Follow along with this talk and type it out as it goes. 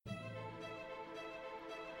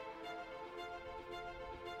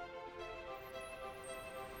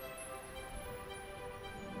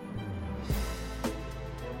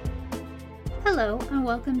Hello, and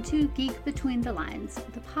welcome to Geek Between the Lines,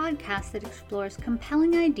 the podcast that explores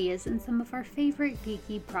compelling ideas in some of our favorite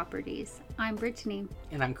geeky properties. I'm Brittany.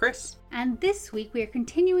 And I'm Chris. And this week we are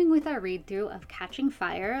continuing with our read-through of Catching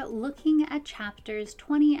Fire, looking at chapters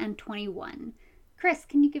 20 and 21. Chris,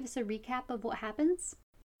 can you give us a recap of what happens?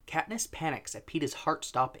 Katniss panics at Peeta's heart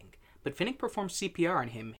stopping, but Finnick performs CPR on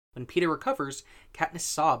him. When Peeta recovers, Katniss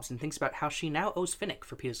sobs and thinks about how she now owes Finnick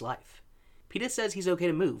for Peeta's life. Peeta says he's okay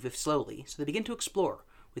to move, if slowly, so they begin to explore,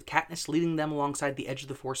 with Katniss leading them alongside the edge of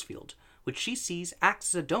the force field, which she sees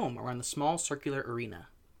acts as a dome around the small circular arena.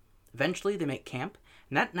 Eventually, they make camp,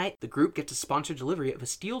 and that night the group gets a sponsored delivery of a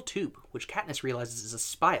steel tube, which Katniss realizes is a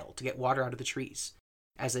spile to get water out of the trees.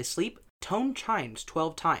 As they sleep, tone chimes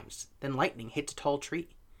 12 times, then lightning hits a tall tree.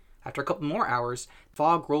 After a couple more hours,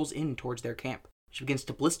 fog rolls in towards their camp, which begins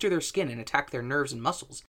to blister their skin and attack their nerves and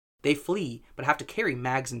muscles. They flee, but have to carry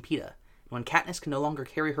Mags and Peeta. When Katniss can no longer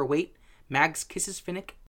carry her weight, Mags kisses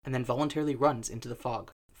Finnick and then voluntarily runs into the fog,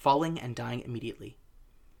 falling and dying immediately.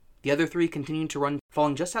 The other three continue to run,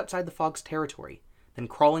 falling just outside the fog's territory, then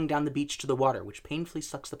crawling down the beach to the water, which painfully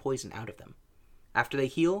sucks the poison out of them. After they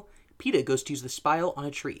heal, Peeta goes to use the spile on a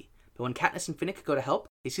tree, but when Katniss and Finnick go to help,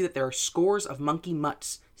 they see that there are scores of monkey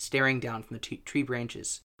mutts staring down from the tree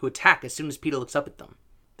branches, who attack as soon as Peeta looks up at them.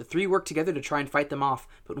 The three work together to try and fight them off,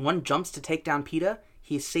 but when one jumps to take down Peeta,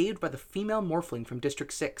 he is saved by the female morphling from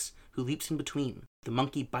District 6, who leaps in between, the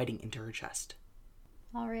monkey biting into her chest.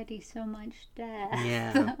 Already so much death.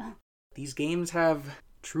 Yeah. These games have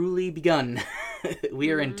truly begun. We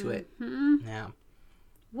are into it. Yeah.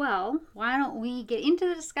 Well, why don't we get into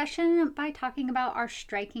the discussion by talking about our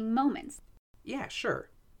striking moments? Yeah, sure.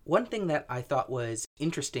 One thing that I thought was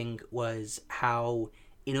interesting was how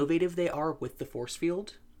innovative they are with the force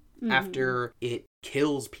field. After it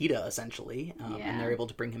kills Peeta, essentially, and they're able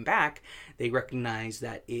to bring him back, they recognize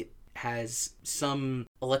that it has some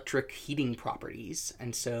electric heating properties,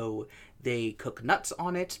 and so they cook nuts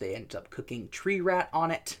on it, they end up cooking tree rat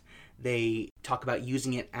on it, they talk about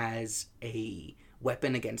using it as a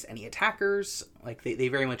weapon against any attackers. Like, they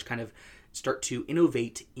very much kind of start to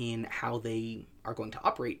innovate in how they are going to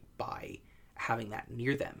operate by having that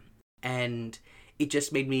near them. And it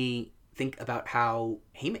just made me think about how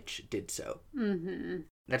Haymitch did so.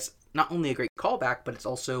 That's not only a great callback, but it's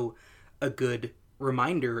also a good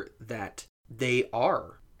reminder that they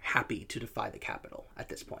are happy to defy the Capitol at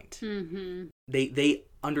this point. They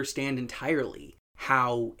understand entirely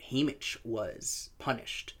how Haymitch was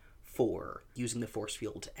punished for using the force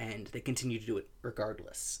field, and they continue to do it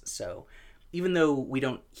regardless. So even though we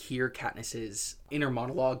don't hear Katniss's inner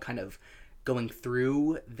monologue kind of going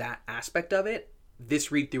through that aspect of it,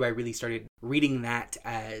 this read-through, I really started reading that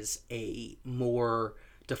as a more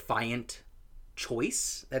defiant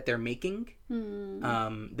choice that they're making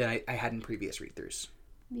than I had in previous read-throughs.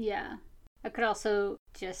 Yeah. I could also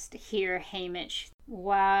just hear Haymitch,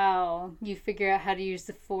 wow, you figure out how to use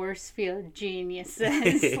the force field,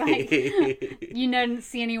 geniuses. Like, you didn't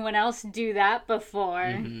see anyone else do that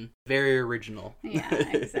before. Very original. Yeah,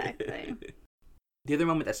 exactly. The other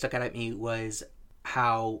moment that stuck out at me was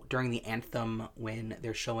how during the anthem, when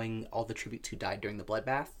they're showing all the tributes who died during the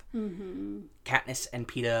bloodbath, Katniss and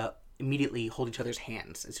Peeta immediately hold each other's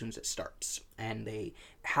hands as soon as it starts, and they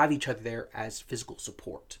have each other there as physical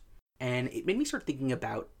support. And it made me start thinking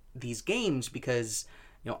about these games because,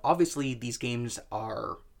 obviously these games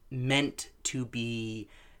are meant to be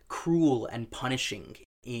cruel and punishing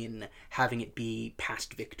in having it be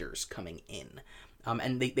past victors coming in.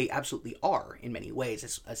 And they absolutely are in many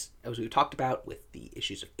ways, as we talked about with the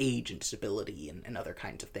issues of age and disability and other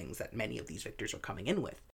kinds of things that many of these victors are coming in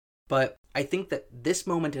with. But I think that this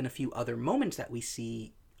moment and a few other moments that we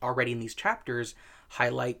see already in these chapters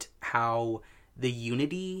highlight how the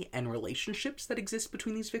unity and relationships that exist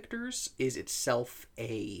between these victors is itself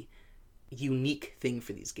a unique thing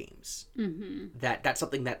for these games. That's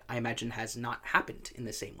something that I imagine has not happened in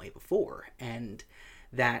the same way before, and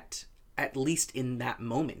that at least in that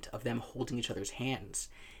moment of them holding each other's hands,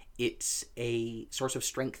 it's a source of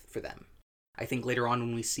strength for them. I think later on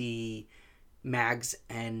when we see Mags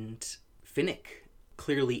and Finnick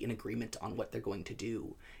clearly in agreement on what they're going to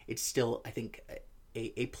do, it's still, I think,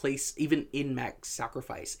 a place, even in Mags'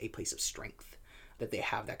 sacrifice, a place of strength. That they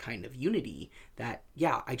have that kind of unity that,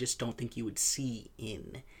 I just don't think you would see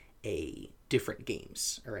in a different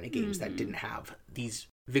games, or in a games that didn't have these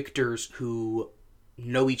victors who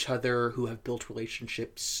know each other, who have built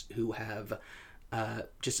relationships, who have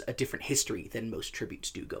just a different history than most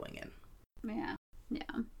tributes do going in.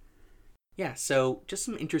 Yeah, so just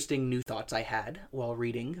some interesting new thoughts I had while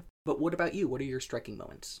reading. But what about you? What are your striking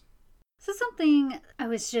moments? So something I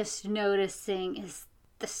was just noticing is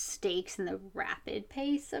the stakes and the rapid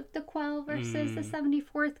pace of the Quell versus the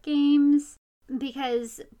 74th games.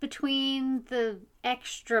 Because between the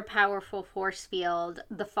extra powerful force field,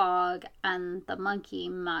 the fog, and the monkey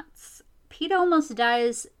mutts, Pete almost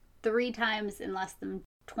dies 3 times in less than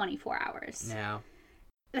 24 hours. Yeah.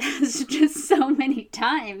 That's just so many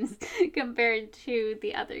times compared to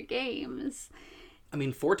the other games. I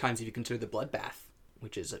mean, 4 times if you consider the bloodbath,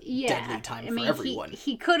 which is a deadly time for everyone.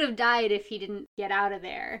 He could have died if he didn't get out of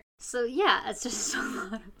there. So yeah, it's just a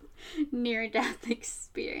lot of near-death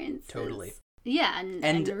experiences. Totally. Yeah,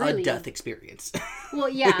 and really, a death experience. Well,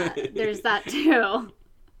 yeah, there's that too.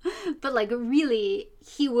 But like, really,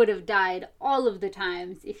 he would have died all of the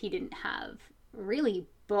times if he didn't have really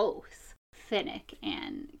both Finnick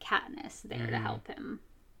and Katniss there to help him.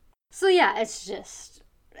 So yeah, it's just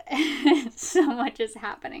so much is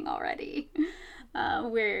happening already.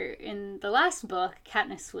 Where in the last book,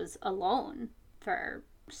 Katniss was alone for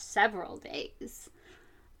several days.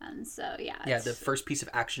 And so, yeah. Yeah, the first piece of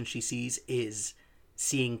action she sees is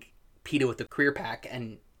seeing Peeta with the career pack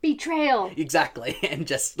and... Betrayal! Exactly, and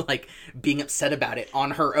just, like, being upset about it on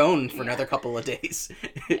her own for another couple of days.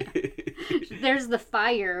 There's the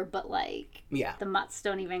fire, but, like, the mutts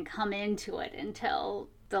don't even come into it until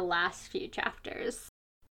the last few chapters.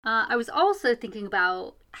 I was also thinking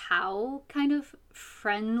about how kind of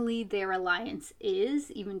friendly their alliance is,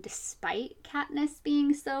 even despite Katniss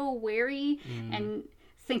being so wary and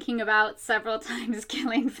thinking about several times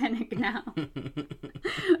killing Finnick now.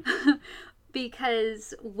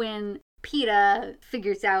 Because when Peeta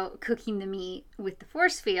figures out cooking the meat with the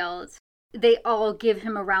force field, they all give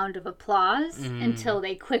him a round of applause until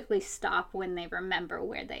they quickly stop when they remember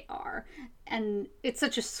where they are. And it's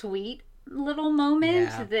such a sweet little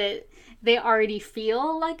moment that they already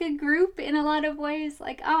feel like a group in a lot of ways.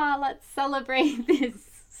 Like, let's celebrate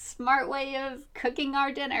this smart way of cooking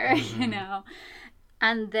our dinner, you know?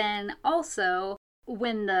 And then also,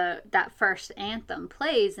 when that first anthem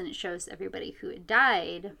plays and it shows everybody who had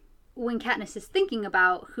died, when Katniss is thinking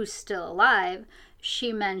about who's still alive,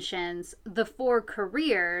 she mentions the 4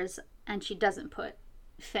 careers, and she doesn't put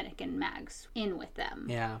Finnick and Mags in with them.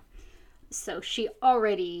 Yeah. So she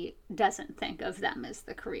already doesn't think of them as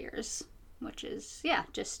the careers, which is,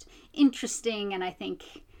 just interesting, and I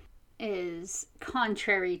think is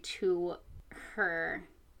contrary to her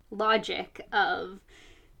logic of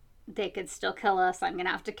they could still kill us, I'm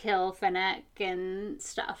gonna have to kill Finnick and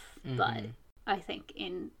stuff. But I think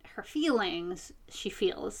in her feelings, she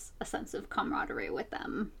feels a sense of camaraderie with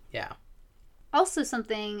them. Yeah. Also,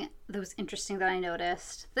 something that was interesting that I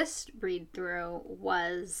noticed this read through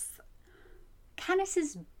was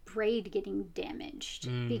Katniss's braid getting damaged,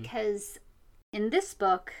 because in this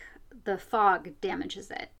book, the fog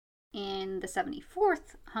damages it. In the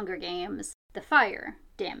 74th Hunger Games, the fire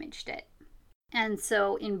damaged it. And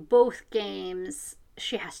so in both games,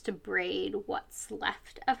 she has to braid what's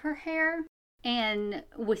left of her hair. And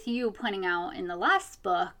with you pointing out in the last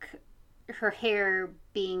book, her hair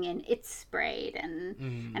being in its braid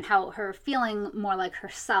and how her feeling more like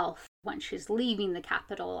herself when she's leaving the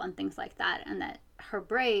capital and things like that, and that her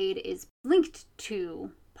braid is linked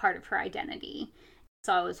to part of her identity.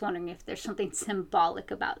 So I was wondering if there's something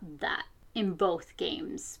symbolic about that in both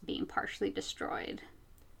games being partially destroyed.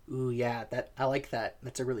 Ooh, yeah, I like that.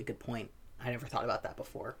 That's a really good point. I never thought about that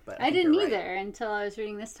before, but I didn't either until I was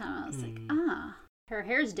reading this time. I was like, her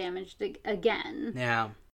hair's damaged again. Yeah,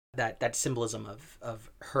 that symbolism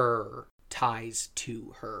of her ties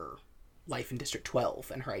to her life in District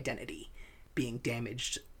 12 and her identity being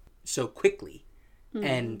damaged so quickly,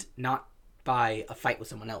 and not by a fight with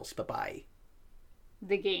someone else, but by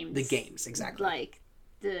the games. The games, exactly. Like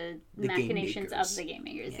the machinations of the game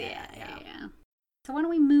makers. Yeah. So why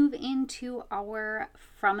don't we move into our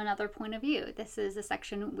From Another Point of View? This is a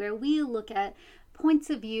section where we look at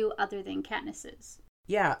points of view other than Katniss's.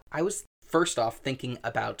 Yeah, I was first off thinking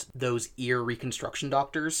about those ear reconstruction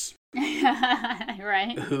doctors.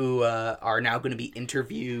 Right. Who are now going to be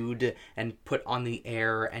interviewed and put on the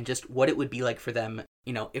air, and just what it would be like for them,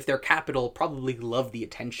 you know, if their capital probably love the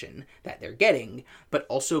attention that they're getting, but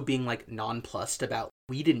also being like nonplussed about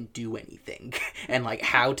we didn't do anything and like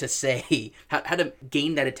how to say, how to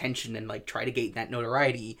gain that attention and like try to gain that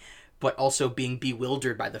notoriety, but also being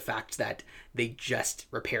bewildered by the fact that they just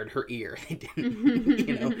repaired her ear. They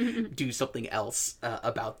didn't, do something else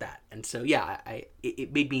about that. And so, yeah,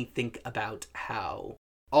 it made me think about how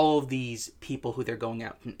all of these people who they're going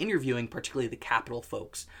out and interviewing, particularly the capital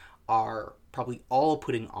folks, are probably all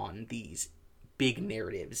putting on these big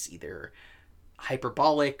narratives, either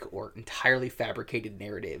hyperbolic or entirely fabricated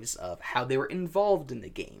narratives of how they were involved in the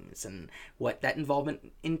games and what that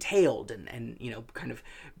involvement entailed, and you know, kind of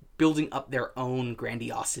building up their own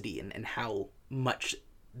grandiosity and how much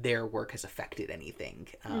their work has affected anything,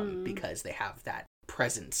 because they have that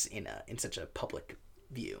presence in such a public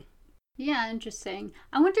view. Yeah, interesting.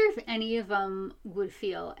 I wonder if any of them would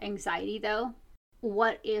feel anxiety, though.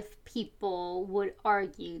 What if people would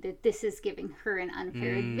argue that this is giving her an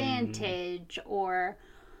unfair advantage, or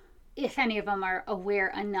if any of them are aware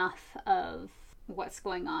enough of what's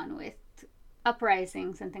going on with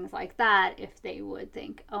uprisings and things like that, if they would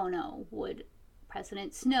think, oh no, would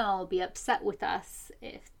President Snow be upset with us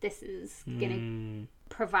if this is going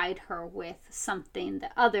to provide her with something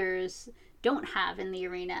that others don't have in the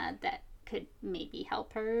arena that could maybe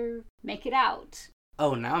help her make it out?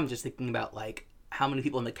 Oh, now I'm just thinking about, like, how many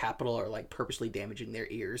people in the Capitol are, like, purposely damaging their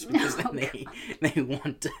ears because they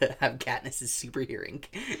want to have Katniss's super hearing.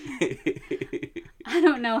 I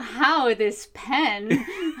don't know how this pen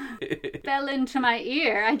fell into my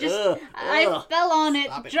ear. I fell on it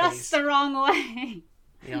just please. The wrong way.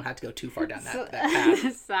 You don't have to go too far down that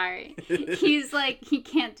path. Sorry. He's like, he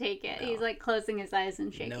can't take it. No. He's like closing his eyes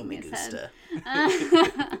and shaking his head.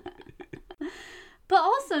 But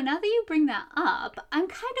also, now that you bring that up, I'm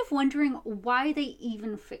kind of wondering why they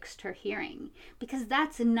even fixed her hearing. Because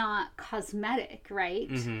that's not cosmetic, right?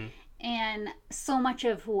 Mm-hmm. And so much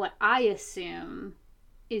of what I assume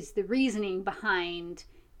is the reasoning behind,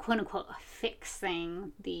 quote-unquote,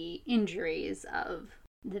 fixing the injuries of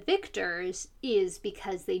the victors is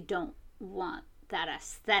because they don't want that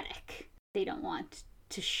aesthetic. They don't want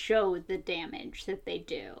to show the damage that they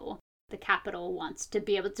do. The Capitol wants to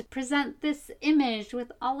be able to present this image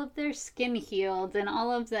with all of their skin healed and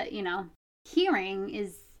all of the, you know, hearing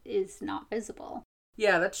is not visible.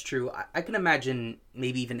 Yeah, that's true. I can imagine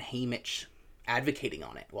maybe even Haymitch advocating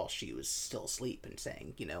on it while she was still asleep and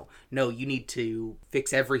saying, you know, no, you need to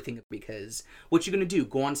fix everything, because what you going to do?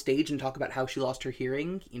 Go on stage and talk about how she lost her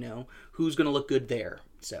hearing? You know, who's going to look good there?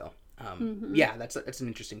 So, yeah, that's an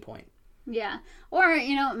interesting point. Yeah. Or,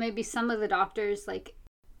 you know, maybe some of the doctors, like,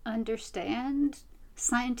 understand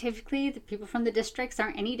scientifically the people from the districts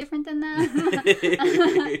aren't any different than them.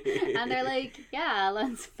 And they're like, yeah,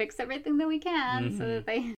 let's fix everything that we can so that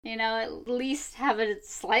they, you know, at least have a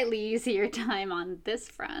slightly easier time on this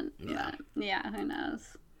front. Yeah. But, yeah, who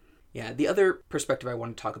knows? Yeah, the other perspective I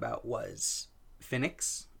wanted to talk about was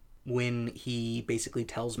Phoenix, when he basically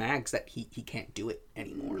tells Mags that he can't do it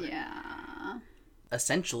anymore. Yeah.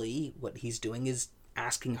 Essentially, what he's doing is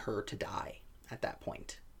asking her to die at that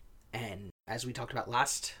point. And as we talked about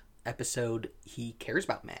last episode, he cares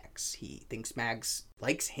about Mags. He thinks Mags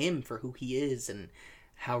likes him for who he is, and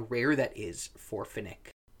how rare that is for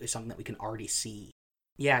Finnick is something that we can already see.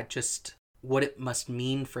 Yeah, just what it must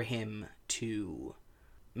mean for him to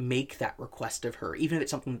make that request of her, even if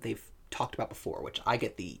it's something that they've talked about before, which I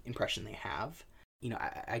get the impression they have. You know,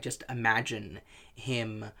 I just imagine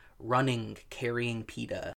him running, carrying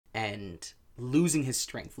Peeta, and losing his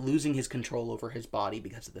strength, losing his control over his body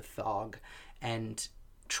because of the fog, and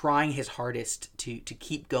trying his hardest to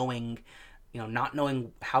keep going, you know, not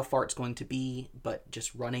knowing how far it's going to be, but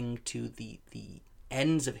just running to the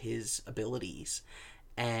ends of his abilities.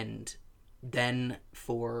 And then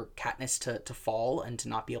for Katniss to fall and to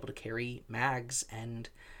not be able to carry Mags, and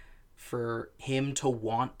for him to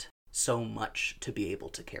want so much to be able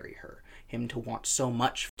to carry her, him to want so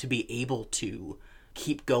much to be able to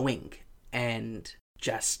keep going, and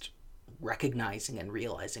just recognizing and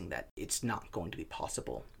realizing that it's not going to be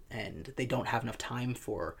possible, and they don't have enough time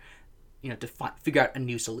for, you know, to figure out a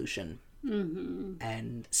new solution. Mm-hmm.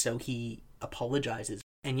 And so he apologizes,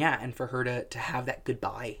 and yeah, and for her to have that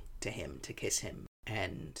goodbye to him, to kiss him,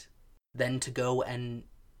 and then to go and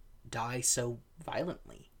die so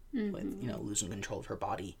violently, with, you know, losing control of her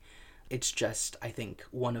body. It's just, I think,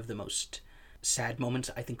 one of the most sad moments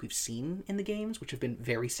I think we've seen in the games, which have been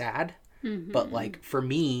very sad. Mm-hmm. But, like, for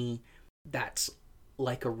me, that's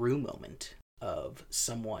like a Rue moment of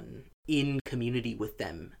someone in community with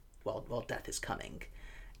them while death is coming,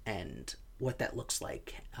 and what that looks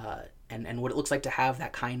like, and what it looks like to have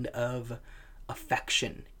that kind of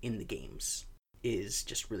affection in the games is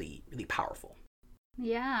just really, really powerful.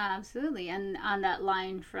 Yeah, absolutely. And on that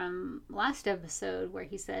line from last episode where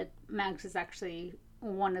he said, Mags is actually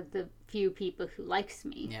one of the few people who likes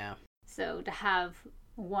me. Yeah. So to have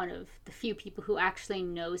one of the few people who actually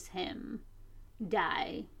knows him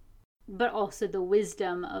die, but also the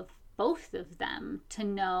wisdom of both of them to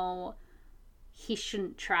know he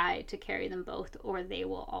shouldn't try to carry them both or they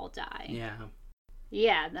will all die. Yeah.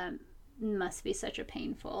 Yeah, that must be such a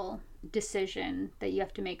painful decision that you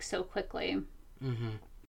have to make so quickly. Mm-hmm.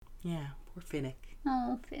 Yeah, poor Finnick.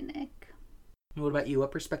 Oh, Finnick. What about you?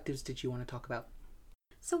 What perspectives did you want to talk about?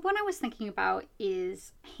 So what I was thinking about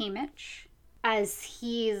is Haymitch, as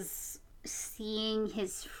he's seeing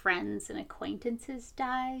his friends and acquaintances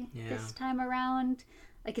die this time around.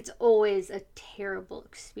 Like, it's always a terrible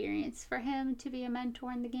experience for him to be a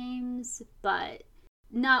mentor in the games, but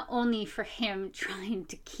not only for him trying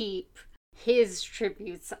to keep his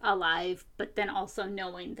tributes alive, but then also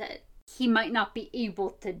knowing that he might not be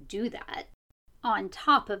able to do that. On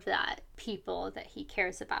top of that, people that he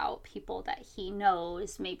cares about, people that he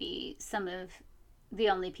knows, maybe some of the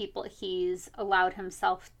only people he's allowed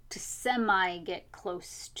himself to get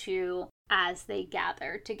close to as they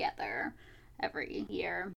gather together every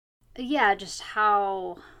year. Yeah, just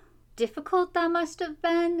how difficult that must have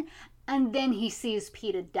been. And then he sees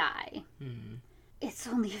Peeta die. It's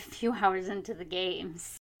only a few hours into the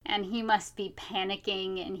games. And he must be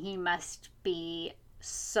panicking, and he must be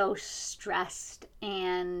so stressed.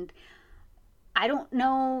 And I don't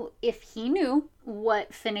know if he knew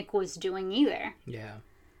what Finnick was doing either. Yeah.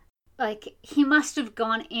 Like, he must have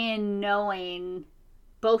gone in knowing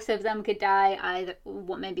both of them could die. Either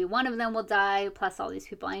maybe one of them will die, plus all these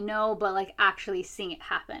people I know. But, like, actually seeing it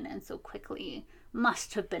happen and so quickly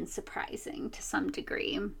must have been surprising to some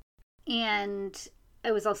degree. And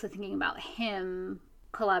I was also thinking about him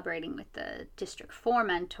collaborating with the District 4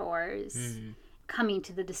 mentors, coming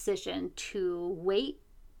to the decision to wait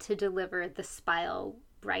to deliver the spile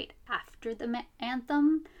right after the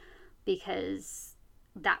anthem, because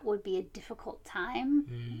that would be a difficult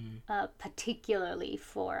time, particularly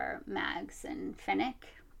for Mags and Finnick,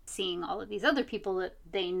 seeing all of these other people that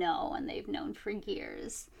they know and they've known for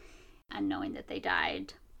years, and knowing that they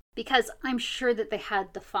died. Because I'm sure that they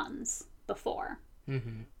had the funds before.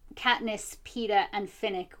 Katniss, Peeta, and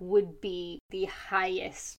Finnick would be the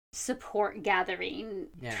highest support gathering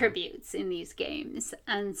tributes in these games.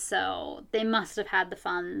 And so they must have had the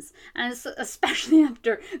funds. And especially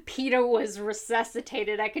after Peeta was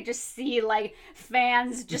resuscitated, I could just see, like,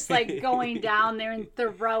 fans just, like, going down there and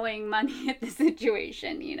throwing money at the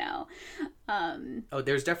situation, you know.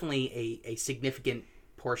 There's definitely a significant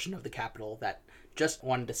portion of the Capitol that just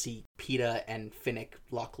wanted to see Peeta and Finnick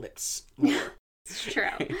lock lips more. It's true.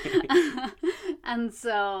 And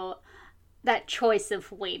so that choice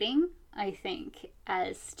of waiting, I think,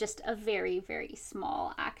 as just a very, very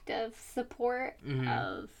small act of support,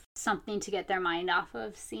 of something to get their mind off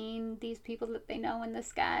of seeing these people that they know in the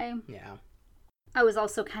sky. Yeah. I was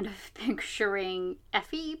also kind of picturing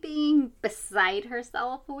Effie being beside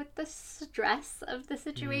herself with the stress of the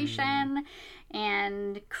situation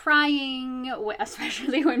and crying,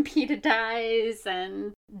 especially when Peeta dies,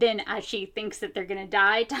 and then as she thinks that they're going to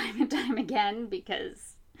die time and time again,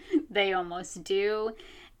 because they almost do.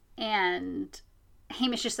 And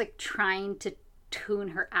Haymitch just, like, trying to tune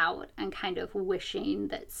her out and kind of wishing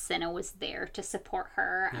that Cinna was there to support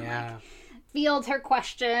her and, like, field her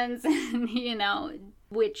questions, and, you know,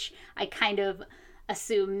 which I kind of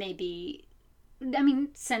assume maybe, I mean,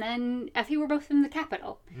 Cinna and Effie were both in the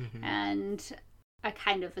Capitol, and I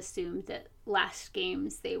kind of assumed that last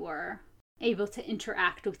games they were able to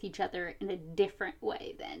interact with each other in a different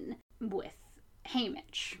way than with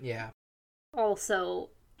Haymitch. Yeah. Also,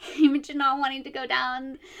 Haymitch not wanting to go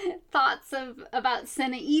down thoughts about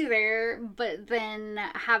Cinna either, but then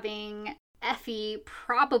having Effie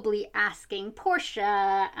probably asking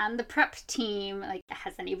Portia and the prep team, like,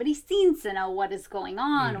 has anybody seen Cinna? What is going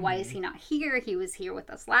on? Why is he not here? He was here with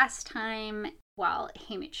us last time. While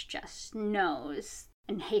Haymitch just knows,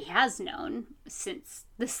 and he has known since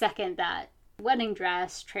the second that wedding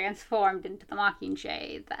dress transformed into the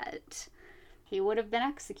Mockingjay, that he would have been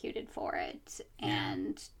executed for it.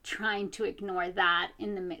 And trying to ignore that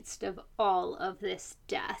in the midst of all of this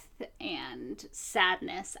death and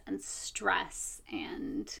sadness and stress,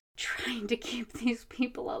 and trying to keep these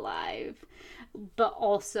people alive, but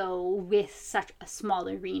also with such a small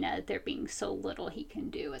arena, there being so little he can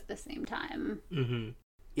do at the same time.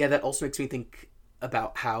 Yeah, that also makes me think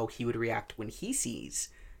about how he would react when he sees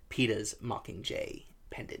Peeta's Mockingjay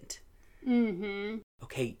pendant.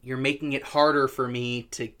 Okay, you're making it harder for me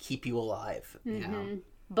to keep you alive.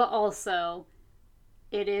 But also,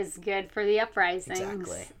 it is good for the uprisings.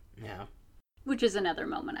 Exactly. Yeah. Which is another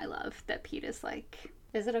moment I love, that Peeta's like,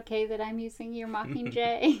 is it okay that I'm using your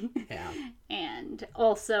Mockingjay? Yeah. And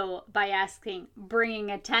also by asking,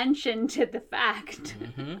 bringing attention to the fact.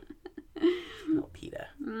 Oh, Peeta.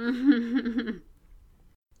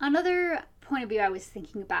 Another point of view I was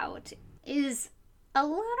thinking about is a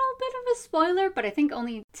little bit of a spoiler, but I think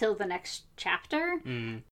only till the next chapter.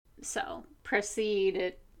 So proceed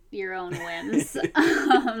at your own whims.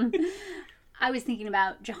 I was thinking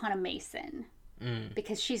about Johanna Mason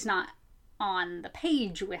because she's not on the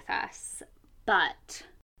page with us, but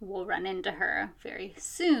we'll run into her very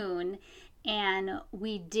soon. And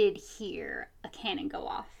we did hear a cannon go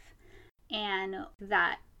off. And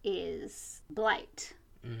that is Blight,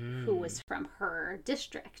 who was from her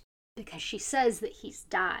district, because she says that he's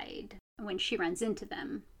died when she runs into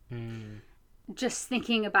them. Just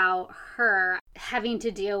thinking about her having to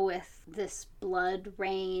deal with this blood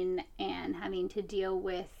rain and having to deal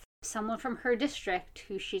with someone from her district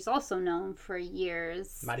who she's also known for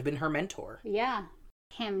years. Might have been her mentor. Yeah.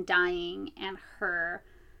 Him dying and her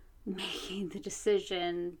making the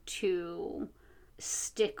decision to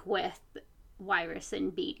stick with Wiress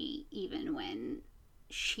and Beatty even when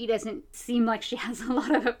she doesn't seem like she has a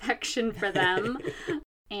lot of affection for them.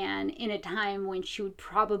 And in a time when she would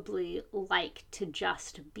probably like to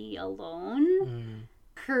just be alone,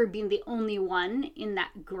 her being the only one in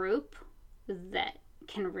that group that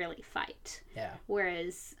can really fight. Yeah.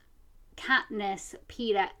 Whereas Katniss,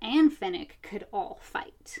 Peeta, and Finnick could all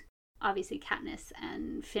fight. Obviously Katniss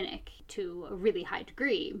and Finnick to a really high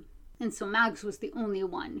degree. And so Mags was the only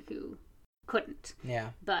one who couldn't.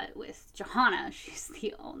 Yeah. But with Johanna, she's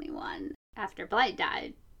the only one. After Blight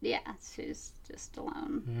died, yeah, she's just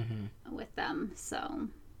alone with them. So,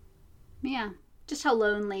 yeah. Just how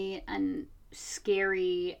lonely and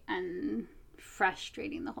scary and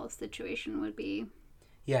frustrating the whole situation would be.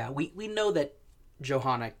 Yeah, we know that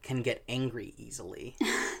Johanna can get angry easily.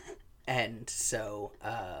 And so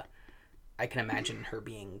I can imagine her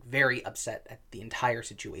being very upset at the entire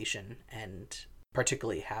situation and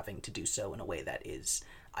particularly having to do so in a way that is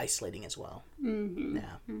isolating as well.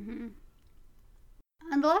 Yeah. And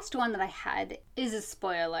the last one that I had is a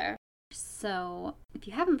spoiler. So if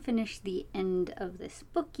you haven't finished the end of this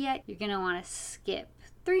book yet, you're going to want to skip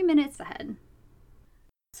 3 minutes ahead.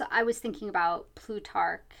 So I was thinking about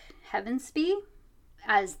Plutarch Heavensbee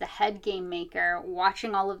as the head game maker,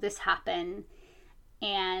 watching all of this happen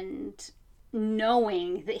and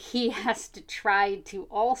knowing that he has to try to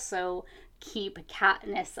also keep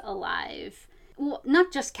Katniss alive. Well,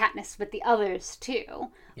 not just Katniss, but the others too.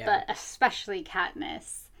 Yeah. But especially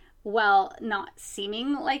Katniss, while not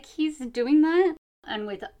seeming like he's doing that. And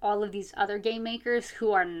with all of these other game makers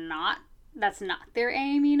who are not, that's not their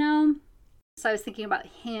aim, you know? So I was thinking about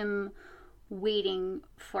him waiting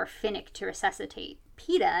for Finnick to resuscitate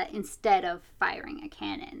Peeta instead of firing a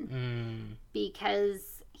cannon.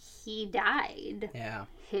 Because he died. Yeah.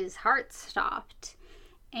 His heart stopped.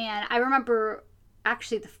 And I remember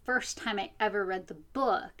actually the first time I ever read the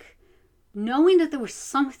book, knowing that there was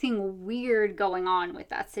something weird going on with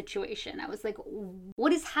that situation. I was like,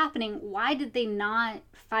 what is happening? Why did they not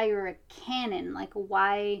fire a cannon? Like,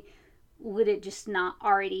 why would it just not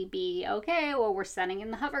already be, okay, well, we're sending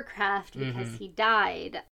in the hovercraft because he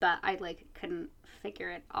died? But I, couldn't figure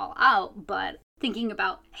it all out. But thinking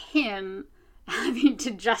about him having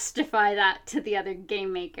to justify that to the other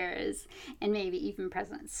game makers, and maybe even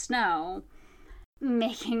President Snow,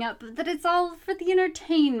 making up that it's all for the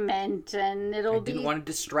entertainment and I didn't want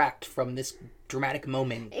to distract from this dramatic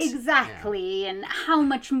moment. Exactly. Yeah. And how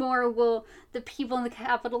much more will the people in the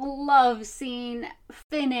Capitol love seeing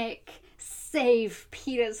Finnick save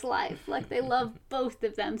Peeta's life? Like, they love both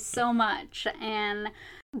of them so much. And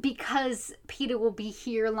because Peeta will be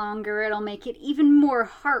here longer, it'll make it even more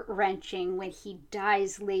heart-wrenching when he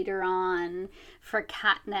dies later on for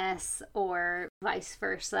Katniss or vice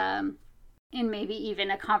versa. And maybe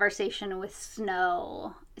even a conversation with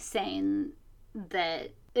Snow saying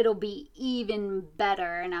that it'll be even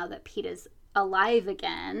better now that Peeta's alive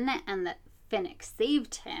again and that Finnick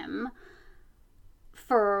saved him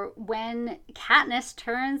for when Katniss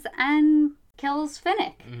turns and kills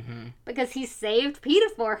Finnick. Because he saved Peeta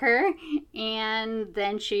for her, and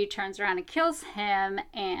then she turns around and kills him,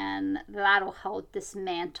 and that'll help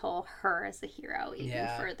dismantle her as a hero even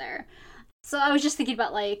further. So I was just thinking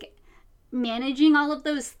about, managing all of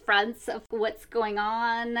those fronts of what's going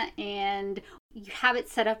on, and you have it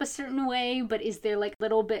set up a certain way, but is there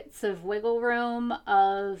little bits of wiggle room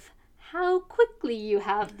of how quickly you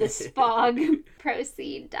have this fog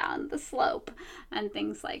proceed down the slope and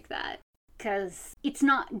things like that? Because it's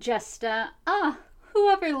not just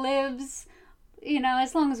whoever lives,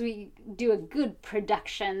 as long as we do a good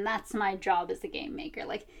production, that's my job as a game maker.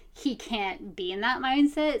 He can't be in that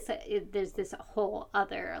mindset. So there's this whole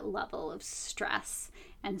other level of stress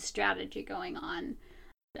and strategy going on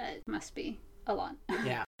that must be a lot.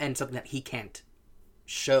 Yeah, and something that he can't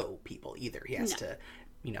show people either. He has to,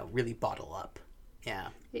 really bottle up. Yeah.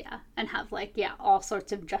 Yeah. And have, like, all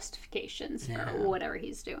sorts of justifications for whatever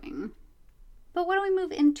he's doing. But why don't we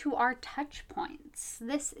move into our touch points?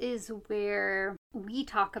 This is where we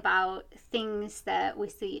talk about things that we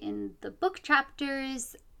see in the book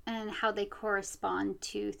chapters and how they correspond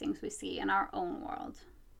to things we see in our own world.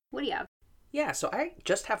 What do you have? Yeah, so I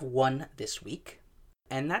just have one this week,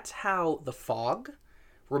 and that's how the fog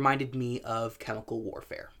reminded me of chemical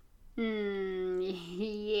warfare.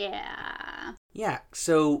 Yeah. Yeah,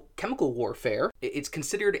 so chemical warfare, it's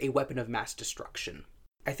considered a weapon of mass destruction.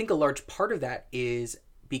 I think a large part of that is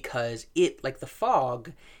because it, like the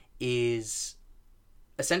fog, is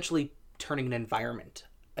essentially turning an environment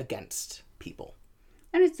against people.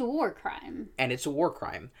 And it's a war crime. And it's a war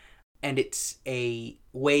crime. And it's a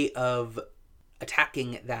way of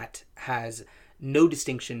attacking that has no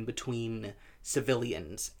distinction between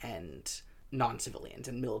civilians and non-civilians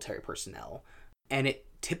and military personnel. And it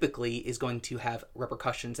typically is going to have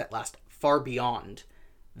repercussions that last far beyond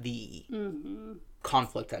the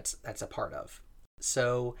conflict that's a part of.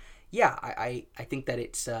 So, yeah, I think that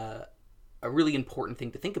it's a really important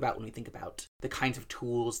thing to think about when we think about the kinds of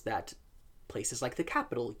tools that places like the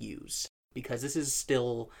Capitol use. Because this is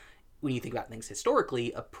still, when you think about things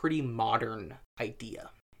historically, a pretty modern idea.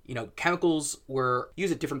 You know, chemicals were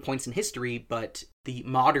used at different points in history, but the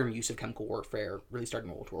modern use of chemical warfare really started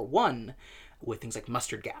in World War I with things like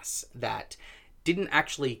mustard gas that didn't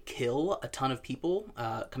actually kill a ton of people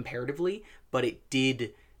comparatively, but it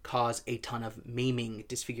did cause a ton of maiming,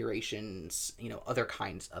 disfigurations, other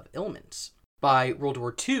kinds of ailments. By World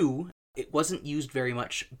War II, it wasn't used very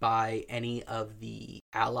much by any of the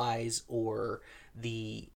Allies or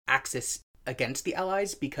the Axis against the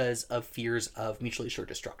Allies because of fears of mutually assured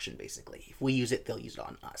destruction, basically. If we use it, they'll use it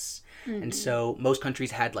on us. And so most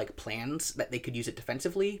countries had plans that they could use it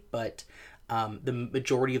defensively, but the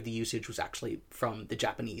majority of the usage was actually from the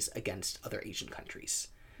Japanese against other Asian countries.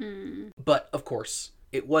 But, of course,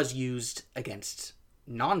 it was used against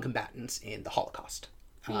non-combatants in the Holocaust,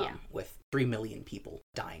 with 3 million people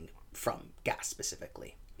dying from gas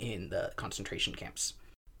specifically in the concentration camps.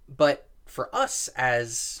 But for us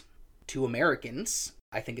as two Americans,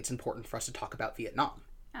 I think it's important for us to talk about Vietnam.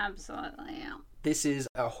 Absolutely, yeah. This is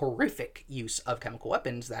a horrific use of chemical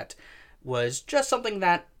weapons that was just something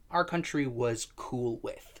that our country was cool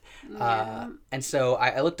with. Yeah. And so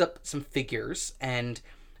I looked up some figures, and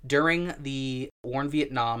during the war in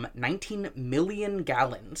Vietnam, 19 million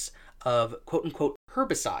gallons of quote-unquote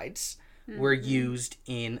herbicides were used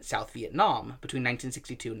in South Vietnam between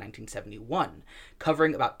 1962 and 1971,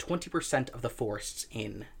 covering about 20% of the forests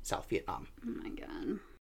in South Vietnam. Oh my god.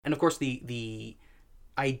 And of course, the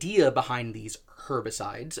idea behind these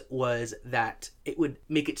herbicides was that it would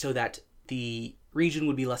make it so that the region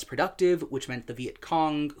would be less productive, which meant the Viet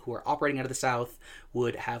Cong, who are operating out of the South,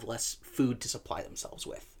 would have less food to supply themselves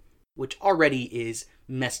with, which already is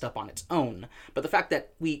messed up on its own. But the fact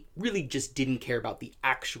that we really just didn't care about the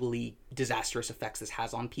actually disastrous effects this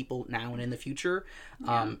has on people now and in the future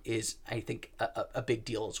is, I think, a big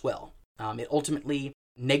deal as well. It ultimately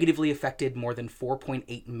negatively affected more than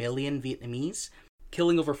 4.8 million Vietnamese,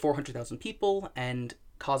 killing over 400,000 people and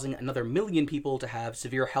causing another million people to have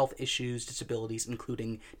severe health issues, disabilities,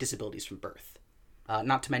 including disabilities from birth.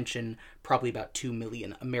 Not to mention probably about 2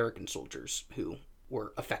 million American soldiers who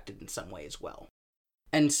were affected in some way as well.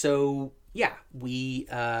 And so, yeah, we...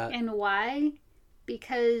 And why?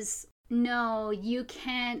 Because, no, you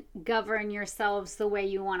can't govern yourselves the way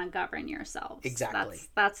you want to govern yourselves. Exactly.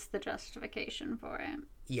 That's the justification for it.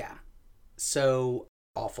 Yeah. So,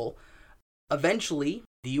 awful. Eventually,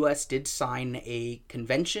 the U.S. did sign a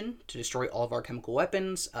convention to destroy all of our chemical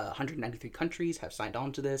weapons. 193 countries have signed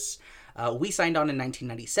on to this. We signed on in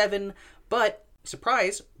 1997, but...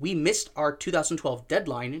 surprise, we missed our 2012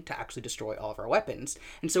 deadline to actually destroy all of our weapons.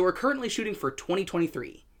 And so we're currently shooting for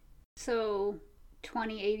 2023. So,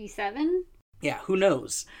 2087? Yeah, who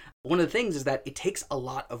knows? One of the things is that it takes a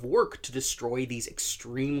lot of work to destroy these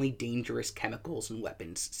extremely dangerous chemicals and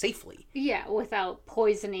weapons safely. Yeah, without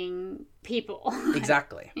poisoning people.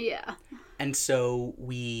 Exactly. Yeah. And so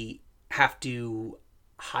we have to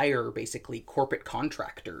hire basically corporate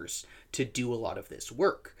contractors to do a lot of this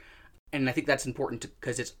work. And I think that's important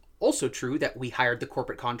because it's also true that we hired the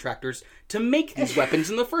corporate contractors to make these weapons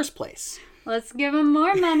in the first place. Let's give them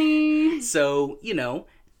more money. So,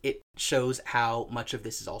 it shows how much of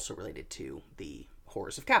this is also related to the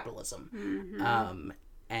horrors of capitalism.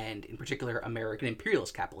 And in particular, American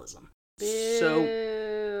imperialist capitalism. Boo.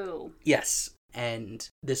 So, yes. And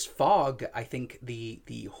this fog, I think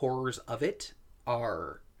the horrors of it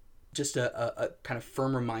are just a kind of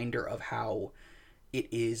firm reminder of how it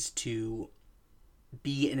is to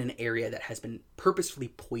be in an area that has been purposefully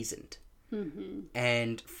poisoned. Mm-hmm.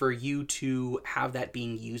 And for you to have that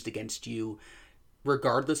being used against you,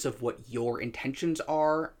 regardless of what your intentions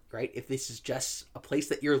are, right? If this is just a place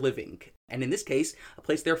that you're living, and in this case, a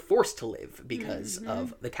place they're forced to live because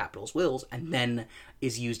of the capital's wills, and then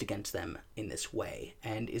is used against them in this way,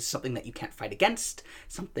 and is something that you can't fight against,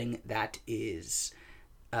 something that is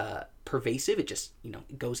pervasive. It just,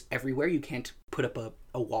 it goes everywhere. You can't put up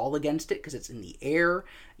a wall against it because it's in the air.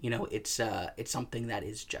 It's something that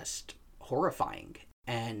is just horrifying.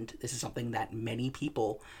 And this is something that many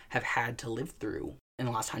people have had to live through in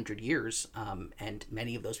the last 100 years. And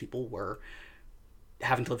many of those people were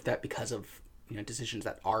having to live that because of, decisions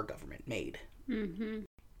that our government made. Mm-hmm.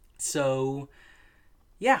 So,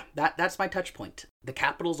 yeah, that's my touch point. The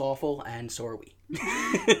Capitol's awful, and so are we.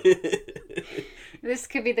 This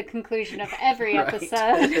could be the conclusion of every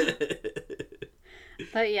episode.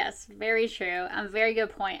 But yes, very true. Very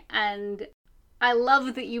good point. And I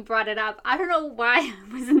love that you brought it up. I don't know why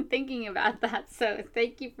I wasn't thinking about that, so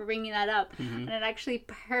thank you for bringing that up. Mm-hmm. And it actually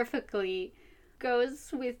perfectly goes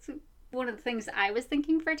with one of the things I was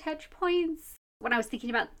thinking for touch points when I was thinking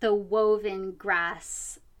about the woven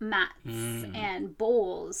grass mats and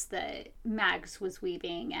bowls that Mags was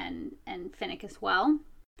weaving, and Finnick as well.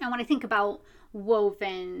 And when I think about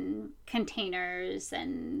woven containers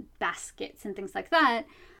and baskets and things like that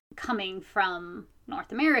coming from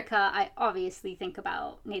North America, I obviously think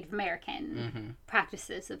about Native American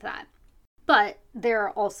practices of that. But there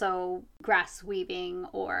are also grass weaving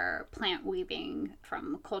or plant weaving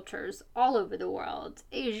from cultures all over the world,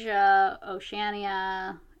 Asia,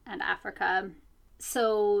 Oceania, and Africa.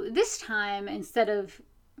 So this time, instead of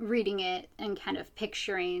reading it and kind of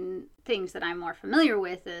picturing things that I'm more familiar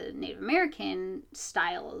with, the Native American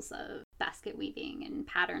styles of basket weaving and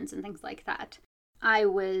patterns and things like that, I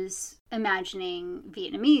was imagining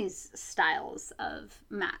Vietnamese styles of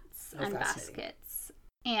mats and baskets.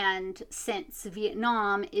 And since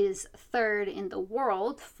Vietnam is third in the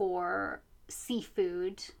world for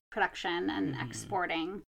seafood production and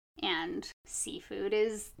exporting, and seafood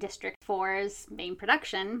is District 4's main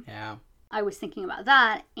production, I was thinking about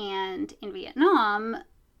that. And in Vietnam,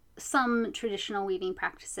 some traditional weaving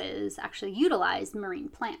practices actually utilize marine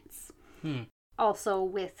plants. Also,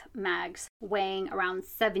 with Mags weighing around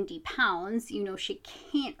 70 pounds, she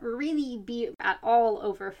can't really be at all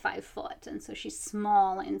over 5 foot. And so she's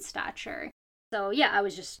small in stature. So yeah, I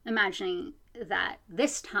was just imagining that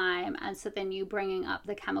this time. And so then you bringing up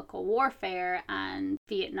the chemical warfare and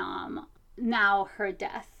Vietnam, now her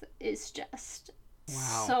death is just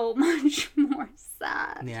so much more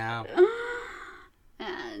sad. Yeah.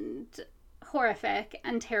 And horrific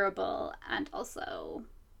and terrible and also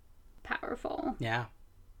powerful. Yeah.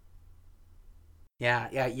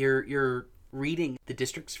 You're reading the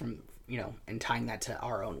districts from, and tying that to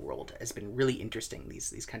our own world has been really interesting.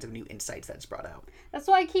 These kinds of new insights that's brought out. That's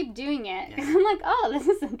why I keep doing it. Yeah. I'm like, oh, this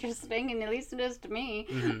is interesting, and at least it is to me.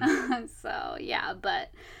 Mm-hmm. So yeah,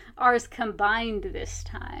 but ours combined this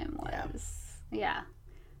time was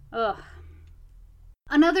ugh.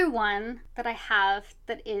 Another one that I have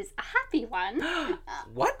that is a happy one.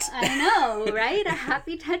 What? I know, right? A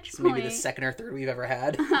happy touch point. Maybe the second or third we've ever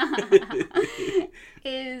had.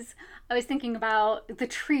 Is I was thinking about the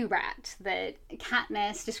tree rat that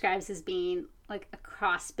Katniss describes as being like a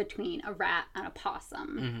cross between a rat and a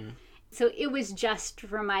possum. Mm-hmm. So it was just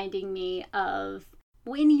reminding me of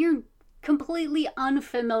when you're completely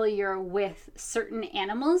unfamiliar with certain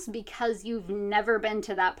animals because you've never been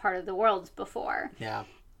to that part of the world before. Yeah.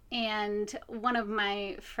 And one of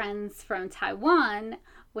my friends from Taiwan,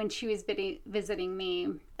 when she was visiting me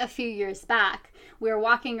a few years back, we were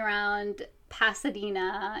walking around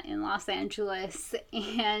Pasadena in Los Angeles,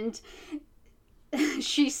 and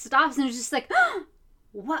she stops and is just like, oh,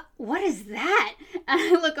 what is that? And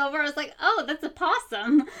I look over, I was like, oh, that's a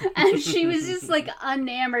possum. And she was just like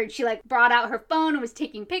enamored. She like brought out her phone and was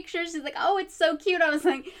taking pictures. She's like, oh, it's so cute. I was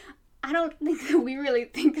like, I don't think that we really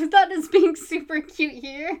think of that as being super cute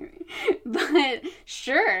here. But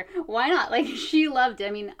sure, why not? Like, she loved it.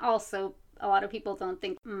 I mean, also, a lot of people don't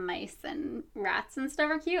think mice and rats and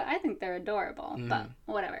stuff are cute. I think they're adorable, but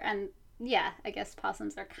whatever. And yeah, I guess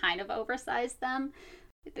possums are kind of oversized them.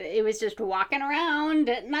 It was just walking around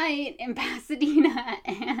at night in Pasadena,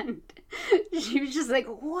 and she was just like,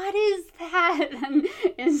 what is that? And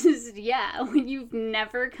it's just, when you've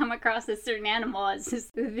never come across a certain animal, it's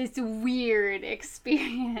just this weird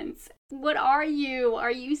experience. What are you?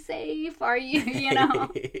 Are you safe? Are you,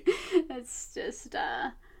 It's just,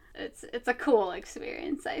 it's a cool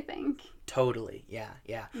experience, I think. Totally, yeah.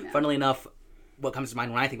 Funnily enough, what comes to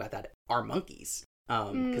mind when I think about that are monkeys.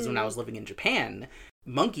 Because when I was living in Japan,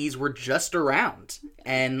 monkeys were just around.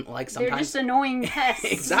 And, like, sometimes... They're just annoying pests.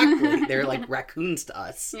 Exactly. They're like raccoons to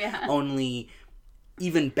us. Yeah. Only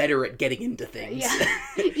even better at getting into things.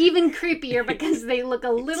 Yeah. Even creepier because they look a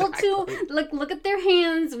little too... Look at their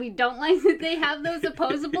hands. We don't like that they have those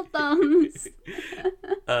opposable thumbs.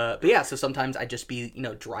 But yeah, so sometimes I'd just be,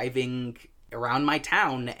 driving around my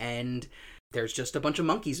town and there's just a bunch of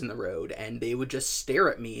monkeys in the road and they would just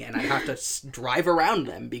stare at me and I'd have to drive around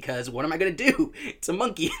them because what am I going to do? It's a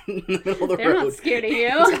monkey in the middle of the road. They're not scared of you.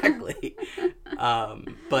 Exactly.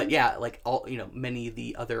 But yeah, like all, many of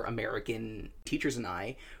the other American teachers and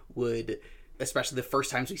I would, especially the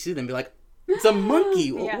first times we see them, be like, it's a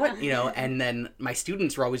monkey. Yeah. What? And then my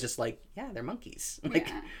students were always just like, yeah, they're monkeys. Like,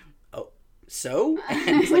 Yeah. oh, so?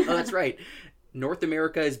 And it's like, oh, that's right. North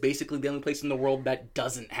America is basically the only place in the world that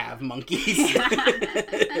doesn't have monkeys.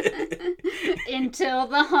 Until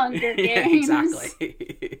the Hunger Games. Yeah,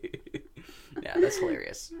 exactly. Yeah, that's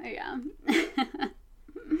hilarious. Yeah.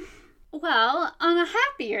 Well, on a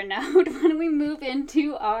happier note, why don't we move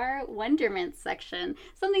into our wonderment section?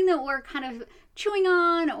 Something that we're kind of chewing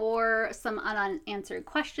on or some unanswered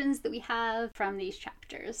questions that we have from these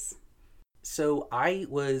chapters. So I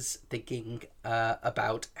was thinking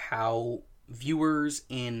about how viewers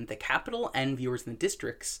in the capital and viewers in the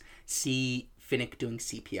districts see Finnick doing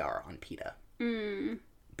CPR on Peeta.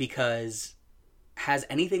 Because has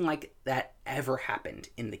anything like that ever happened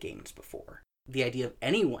in the games before? The idea of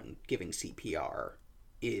anyone giving CPR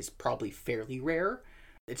is probably fairly rare.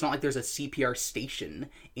 It's not like there's a CPR station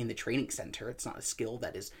in the training center. It's not a skill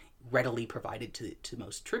that is readily provided to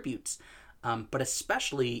most tributes. But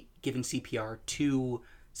especially giving CPR to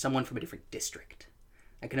someone from a different district.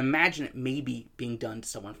 I can imagine it maybe being done to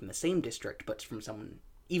someone from the same district, but from someone,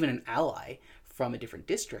 even an ally from a different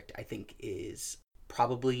district, I think is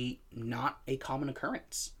probably not a common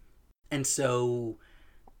occurrence. And so,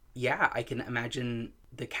 yeah, I can imagine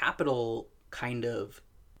the capital kind of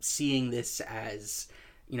seeing this as,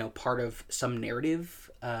 part of some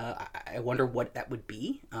narrative. I wonder what that would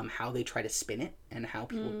be, how they try to spin it, and how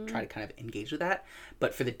people try to kind of engage with that.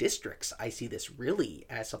 But for the districts, I see this really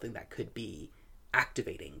as something that could be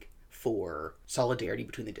activating for solidarity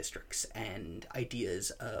between the districts and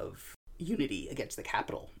ideas of unity against the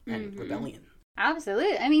capital and rebellion.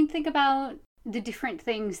 Absolutely. I mean, think about the different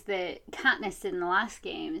things that Katniss did in the last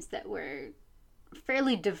games that were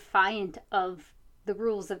fairly defiant of the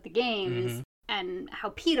rules of the games, and how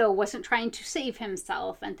Peeta wasn't trying to save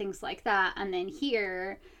himself and things like that. And then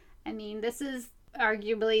here, I mean, this is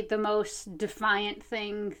arguably the most defiant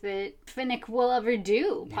thing that Finnick will ever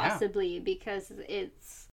do, possibly, because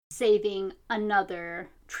it's saving another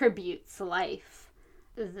tribute's life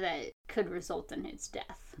that could result in his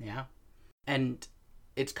death. Yeah. And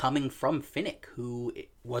it's coming from Finnick, who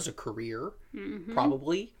was a career,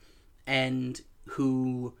 probably, and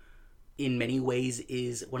who in many ways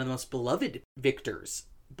is one of the most beloved victors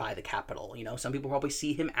by the capital. Some people probably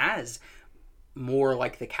see him as more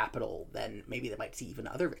like the capital than maybe they might see even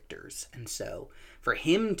other victors. And so for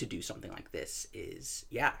him to do something like this is,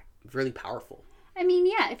 really powerful. I mean,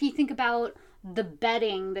 if you think about the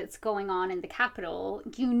betting that's going on in the capital,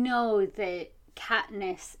 that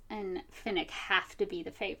Katniss and Finnick have to be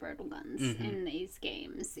the favored ones in these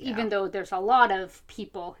games. Even though there's a lot of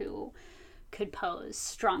people who could pose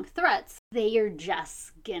strong threats, they are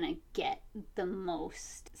just gonna get the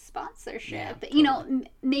most sponsorship. Totally.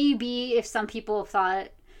 Maybe if some people thought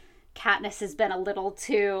Katniss has been a little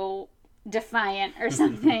too defiant or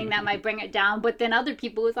something, that might bring it down. But then other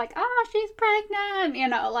people was like, she's pregnant,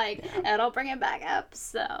 it'll bring it back up.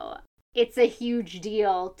 So it's a huge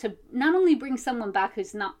deal to not only bring someone back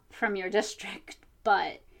who's not from your district,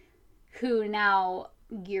 but who now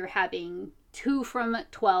you're having 2 from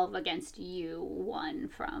 12 against you, 1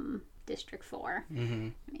 from District 4.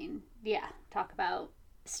 I mean, talk about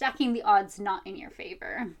stacking the odds not in your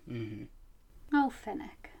favor. Oh,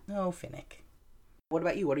 Finnick. Oh, Finnick. What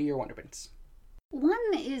about you? What are your wonderments? One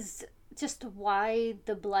is just why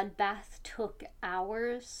the bloodbath took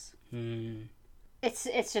hours.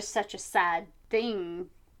 It's just such a sad thing.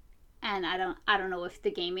 And I don't know if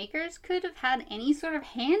the game makers could have had any sort of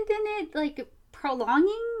hand in it, like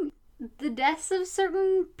prolonging the deaths of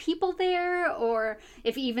certain people there, or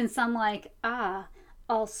if even some like,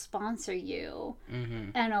 I'll sponsor you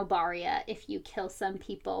and Obaria if you kill some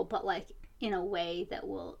people, but like in a way that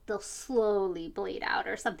they'll slowly bleed out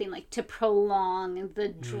or something, like to prolong the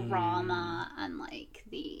drama and like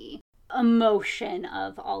the emotion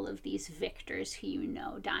of all of these victors who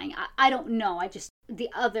dying. I don't know. The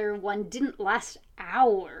other one didn't last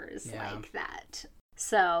hours like that.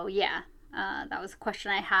 So That was a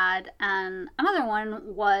question I had. And another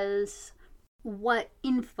one was, what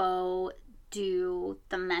info do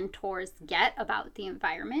the mentors get about the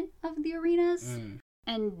environment of the arenas?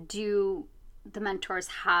 And do the mentors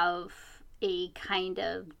have a kind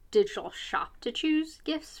of digital shop to choose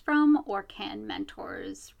gifts from, or can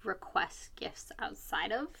mentors request gifts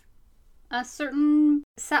outside of a certain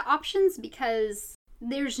set options? Because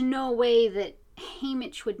there's no way that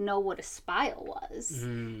Haymitch would know what a spile was.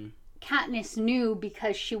 Katniss knew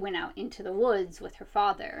because she went out into the woods with her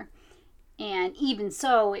father. And even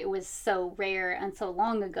so, it was so rare and so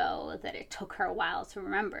long ago that it took her a while to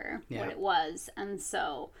remember what it was. And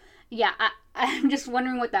so, yeah, I'm just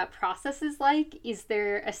wondering what that process is like. Is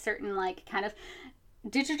there a certain, like, kind of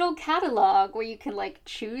digital catalog where you can, like,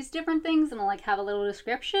 choose different things and, like, have a little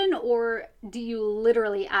description? Or do you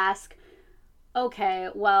literally ask, okay,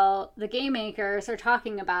 well, the game makers are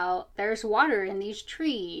talking about there's water in these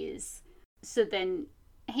trees. So then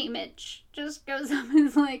Haymitch just goes up and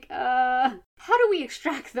is like, how do we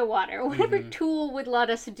extract the water? Whatever tool would let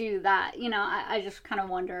us do that. You know, I just kind of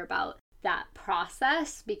wonder about that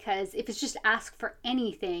process, because if it's just ask for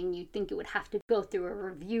anything, you'd think it would have to go through a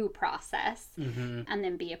review process and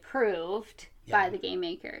then be approved by the game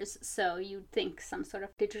makers. So you'd think some sort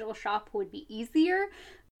of digital shop would be easier.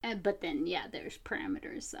 But then, yeah, there's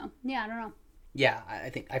parameters. So, yeah, I don't know. Yeah, I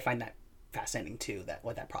think I find that fascinating, too, that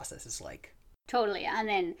what that process is like. Totally. And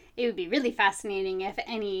then it would be really fascinating if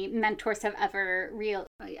any mentors have ever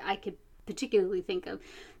I could particularly think of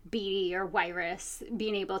Beatty or Wyrus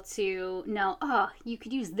being able to know, oh, you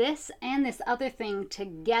could use this and this other thing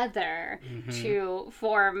together to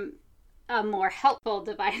form a more helpful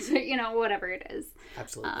device, you know, whatever it is.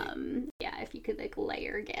 Absolutely. Yeah, if you could, like,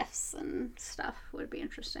 layer gifts and stuff would be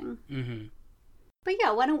interesting. But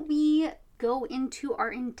yeah, why don't we go into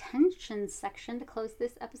our intentions section to close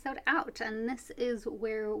this episode out. And this is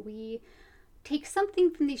where we take something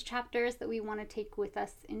from these chapters that we want to take with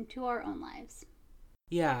us into our own lives.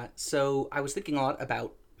 Yeah, so I was thinking a lot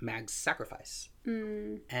about Mag's sacrifice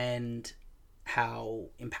and how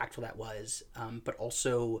impactful that was, but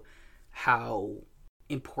also how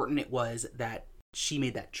important it was that she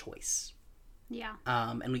made that choice. Yeah.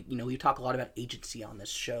 And we talk a lot about agency on this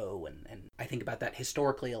show, and I think about that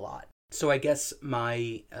historically a lot. So I guess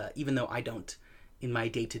my, even though I don't in my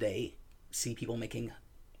day-to-day see people making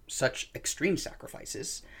such extreme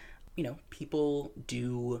sacrifices, you know, people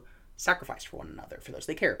do sacrifice for one another, for those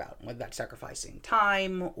they care about, whether that's sacrificing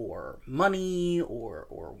time or money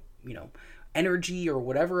or you know, energy or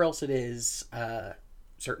whatever else it is.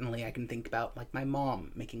 Certainly I can think about, like, my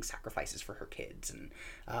mom making sacrifices for her kids, and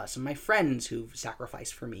some of my friends who've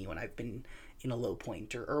sacrificed for me when I've been in a low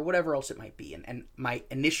point or whatever else it might be. And my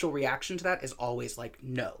initial reaction to that is always like,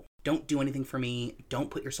 no, don't do anything for me.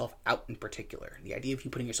 Don't put yourself out in particular. The idea of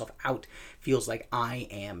you putting yourself out feels like I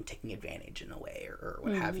am taking advantage in a way or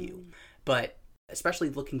what have you. But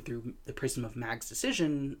especially looking through the prism of Mag's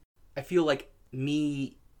decision, I feel like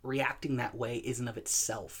me reacting that way isn't of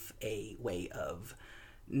itself a way of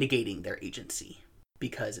negating their agency,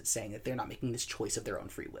 because it's saying that they're not making this choice of their own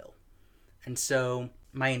free will. And so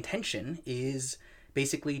my intention is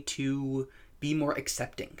basically to be more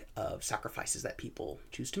accepting of sacrifices that people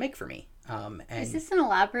choose to make for me. And is this an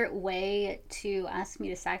elaborate way to ask me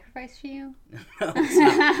to sacrifice for you? No, it's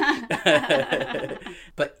not.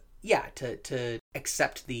 But yeah, to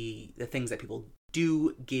accept the things that people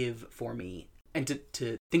do give for me, and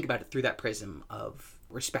to think about it through that prism of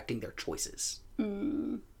respecting their choices.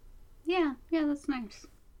 Yeah, that's nice.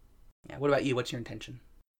 Yeah. What about you? What's your intention?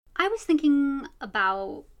 I was thinking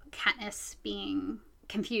about Katniss being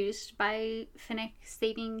confused by Finnick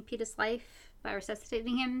saving Peeta's life by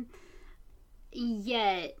resuscitating him.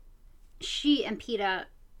 Yet she and Peeta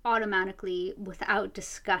automatically, without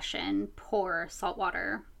discussion, pour salt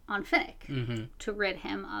water on Finnick to rid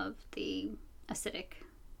him of the acidic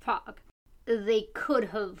fog. They could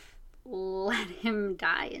have let him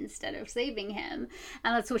die instead of saving him,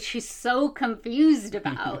 and that's what she's so confused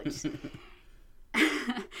about.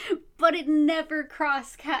 But it never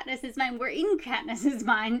crossed Katniss's mind. We're in Katniss's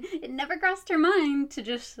mind. It never crossed her mind to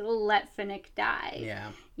just let Finnick die. Yeah.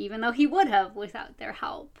 Even though he would have without their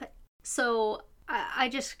help. So I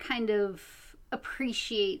just kind of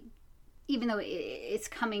appreciate, even though it's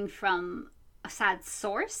coming from a sad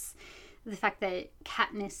source, the fact that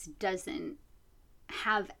Katniss doesn't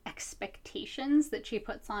have expectations that she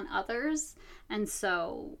puts on others. And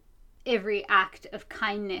so every act of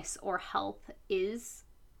kindness or help is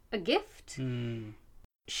a gift.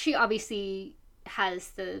 She obviously has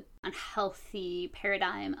the unhealthy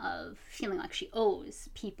paradigm of feeling like she owes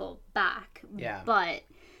people back. Yeah. But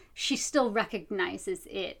she still recognizes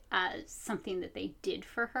it as something that they did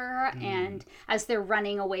for her. And as they're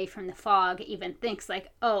running away from the fog, even thinks like,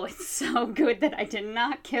 oh, it's so good that I did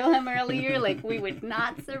not kill him earlier. Like, we would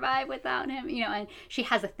not survive without him, you know, and she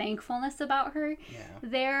has a thankfulness about her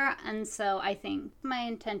there. And so I think my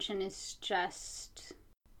intention is just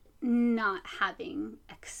not having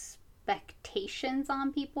expectations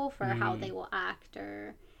on people for how they will act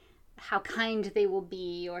or how kind they will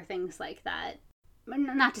be or things like that.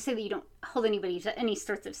 Not to say that you don't hold anybody to any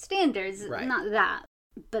sorts of standards, not that,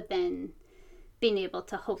 but then being able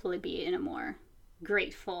to hopefully be in a more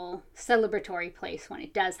grateful, celebratory place when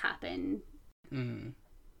it does happen.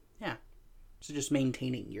 Yeah. So just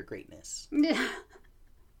maintaining your greatness. No,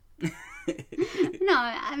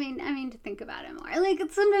 I mean to think about it more. Like,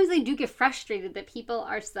 sometimes I do get frustrated that people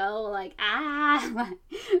are so like,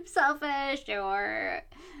 selfish or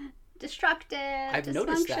destructive,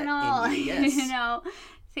 dysfunctional, yes. you know,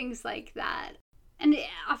 things like that. And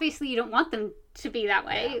obviously you don't want them to be that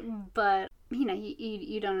way, but, you know,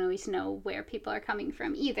 you don't always know where people are coming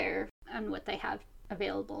from either and what they have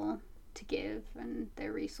available to give and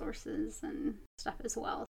their resources and stuff as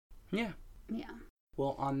well. Yeah. Yeah.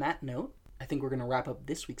 Well, on that note, I think we're going to wrap up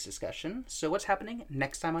this week's discussion. So what's happening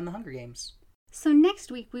next time on The Hunger Games? So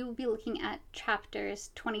next week we will be looking at chapters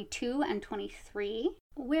 22 and 23,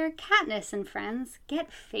 where Katniss and friends get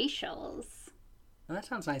facials. Well, that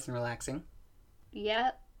sounds nice and relaxing.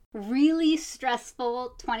 Yep. Really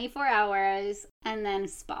stressful 24 hours and then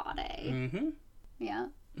spa day. Mm-hmm. Yeah.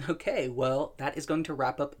 Okay, well, that is going to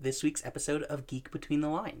wrap up this week's episode of Geek Between the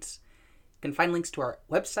Lines. You can find links to our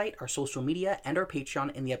website, our social media, and our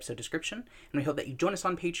Patreon in the episode description. And we hope that you join us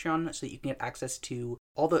on Patreon so that you can get access to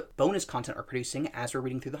all the bonus content we're producing as we're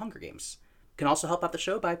reading through The Hunger Games. You can also help out the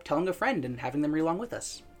show by telling a friend and having them read along with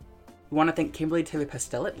us. We want to thank Kimberly Taylor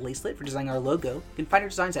Pastel at Lacelet for designing our logo. You can find her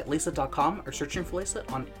designs at lacelet.com or searching for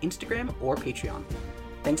Lacelet on Instagram or Patreon.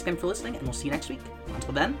 Thanks again for listening, and we'll see you next week.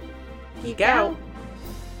 Until then, geek out!